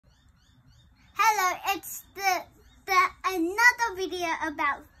it's another video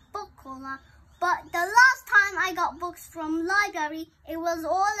about book corner. But the last time I got books from library, it was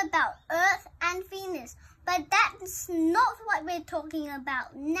all about Earth and Venus. But that's not what we're talking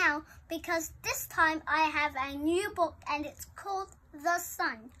about now, because this time I have a new book and it's called The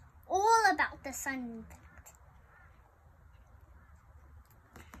Sun. All about the sun, in fact.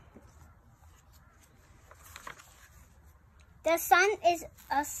 The sun is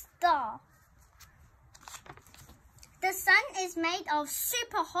a star. The sun is made of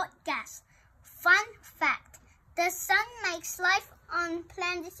super hot gas. Fun fact, the sun makes life on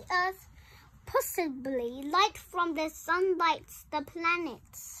planet Earth. Possibly, light from the sun lights the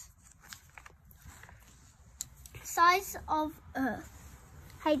planets. Size of Earth.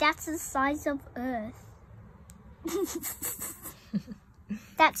 Hey, that's the size of Earth.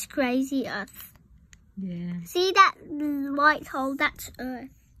 That's crazy, Earth. Yeah. See that white hole? That's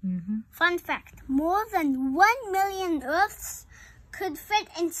Earth. Fun fact, more than 1 million Earths could fit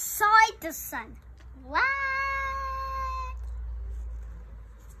inside the sun. What?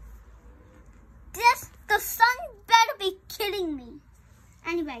 The sun better be kidding me.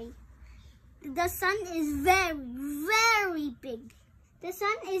 Anyway, the sun is very, very big. The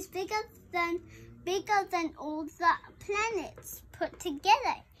sun is bigger than all the planets put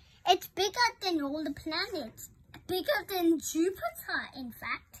together. It's bigger than all the planets. Bigger than Jupiter, in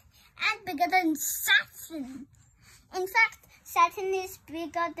fact. And bigger than Saturn. In fact, Saturn is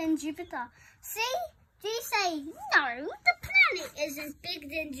bigger than Jupiter. See? You say, no, the planet isn't bigger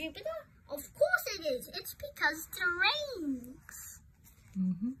than Jupiter. Of course it is. It's because it rains.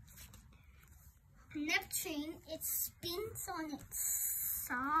 Neptune, it spins on its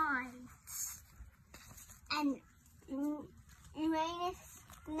sides. And Uranus,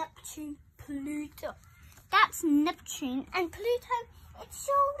 Neptune, Pluto. That's Neptune. And Pluto, it's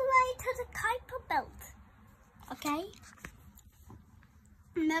all the way to the Kuiper Belt. Okay?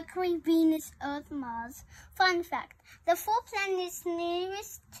 Mercury, Venus, Earth, Mars. Fun fact, the 4 planets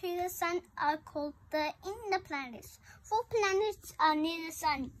nearest to the sun are called the inner planets. 4 planets are near the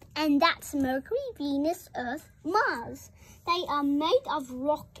sun, and that's Mercury, Venus, Earth, Mars. They are made of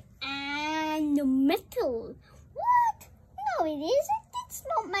rock and metal. What? No, it isn't. It's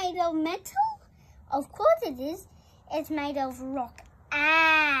not made of metal. Of course it is. It's made of rock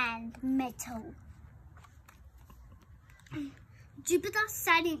and metal. Jupiter,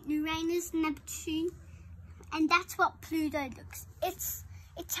 Saturn, Uranus, Neptune, and that's what Pluto looks. It's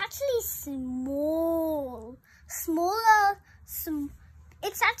actually small, it's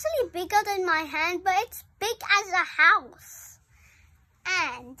actually bigger than my hand, but it's big as a house,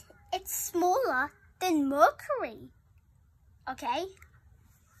 and it's smaller than Mercury. Okay.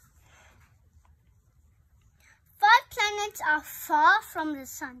 5 planets are far from the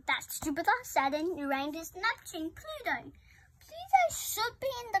sun. That's Jupiter, Saturn, Uranus, Neptune, Pluto. Pluto should be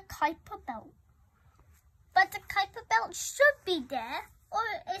in the Kuiper Belt. But the Kuiper Belt should be there, or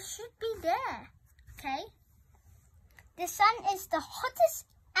it should be there. Okay? The sun is the hottest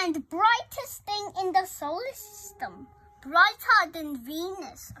and brightest thing in the solar system. Brighter than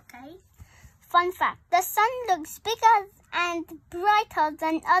Venus, okay? Fun fact, the sun looks bigger and brighter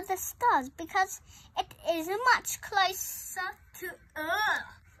than other stars because it is much closer to Earth,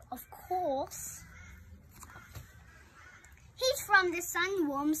 of course. Heat from the sun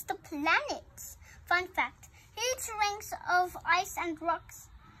warms the planets. Fun fact, huge rings of ice and rocks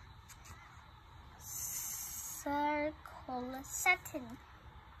circle Saturn.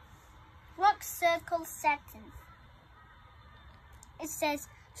 Rocks circle Saturn. It says,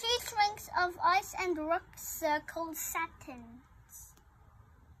 huge rings of ice and rocks circle Saturn.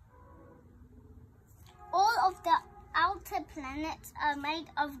 All of the outer planets are made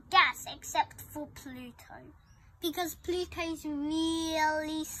of gas except for Pluto. Because Pluto is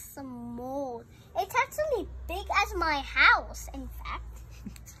really small. It's actually big as my house, in fact.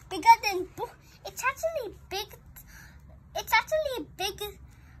 Bigger than it's actually big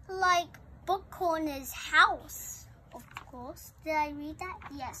like Book Corner's house. Of course. Did I read that?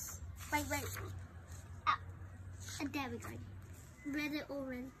 Yes. Wait. Ah, there we go. Read it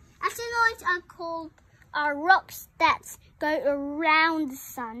already. Asteroids are rocks that go around the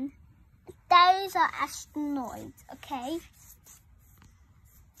sun. Those are asteroids, okay?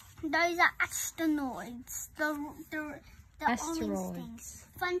 Those are asteroids. The orange things.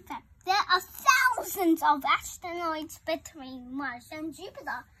 Fun fact, there are thousands of asteroids between Mars and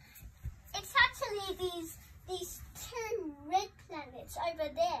Jupiter. It's actually these 2 red planets over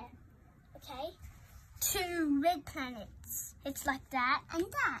there, okay? 2 red planets. It's like that and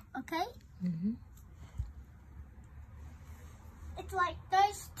that, okay? It's like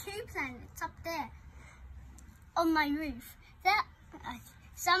those 2 planets up there. on my roof.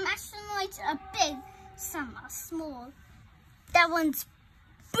 Some asteroids are big, some are small. That one's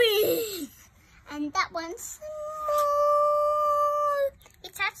big, and that one's small.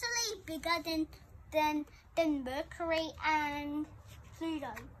 It's actually bigger than Mercury and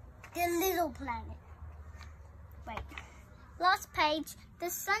Pluto, the little planet. Wait, last page. The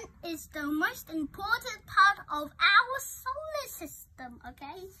sun is the most important part of our solar system,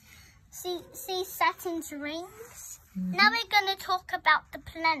 okay? See Saturn's rings? Mm-hmm. Now we're going to talk about the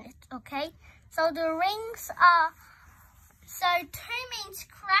planet, okay? So the rings are, so two moons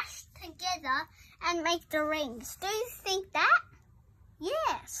crash together and make the rings. Do you think that?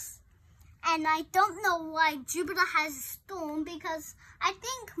 Yes. And I don't know why Jupiter has a storm, because I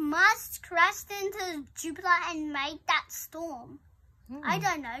think Mars crashed into Jupiter and made that storm. I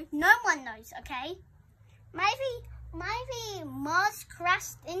don't know. No one knows, okay? Maybe Mars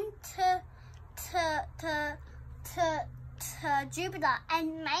crashed into Jupiter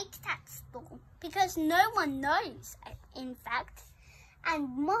and made that storm, because no one knows, in fact. And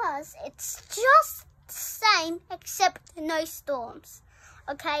Mars, it's just the same except no storms.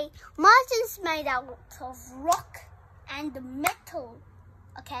 Okay, Mars is made out of rock and metal,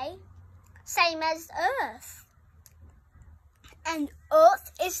 okay? Same as Earth. And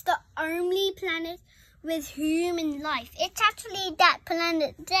Earth is the only planet with human life. It's actually that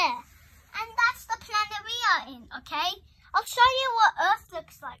planet there. And that's the planet we are in, okay? I'll show you what Earth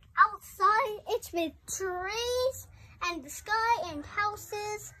looks like. Outside, it's with trees and the sky and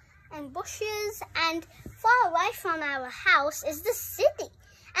houses and bushes. And far away from our house is the city.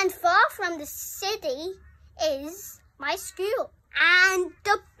 And far from the city is my school and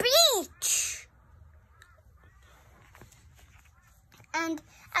the beach. And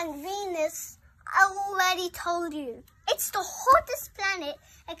Venus, I already told you, it's the hottest planet,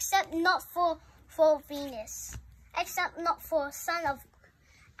 except not for Venus, except not for sun of,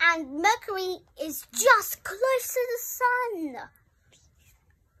 and Mercury is just close to the sun.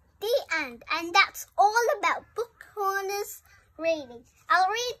 The end. And that's all about Book Corners reading. I'll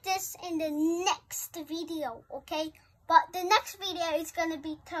read this in the next video, okay? But the next video is going to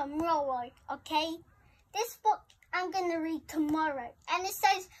be tomorrow, okay? This book I'm going to read tomorrow. And it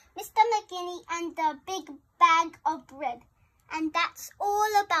says Mr. McGinney and the Big Bag of Bread. And that's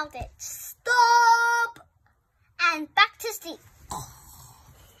all about it. Stop! And back to sleep.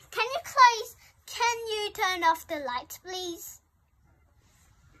 Can you turn off the lights, please?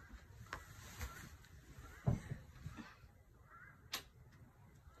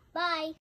 Bye.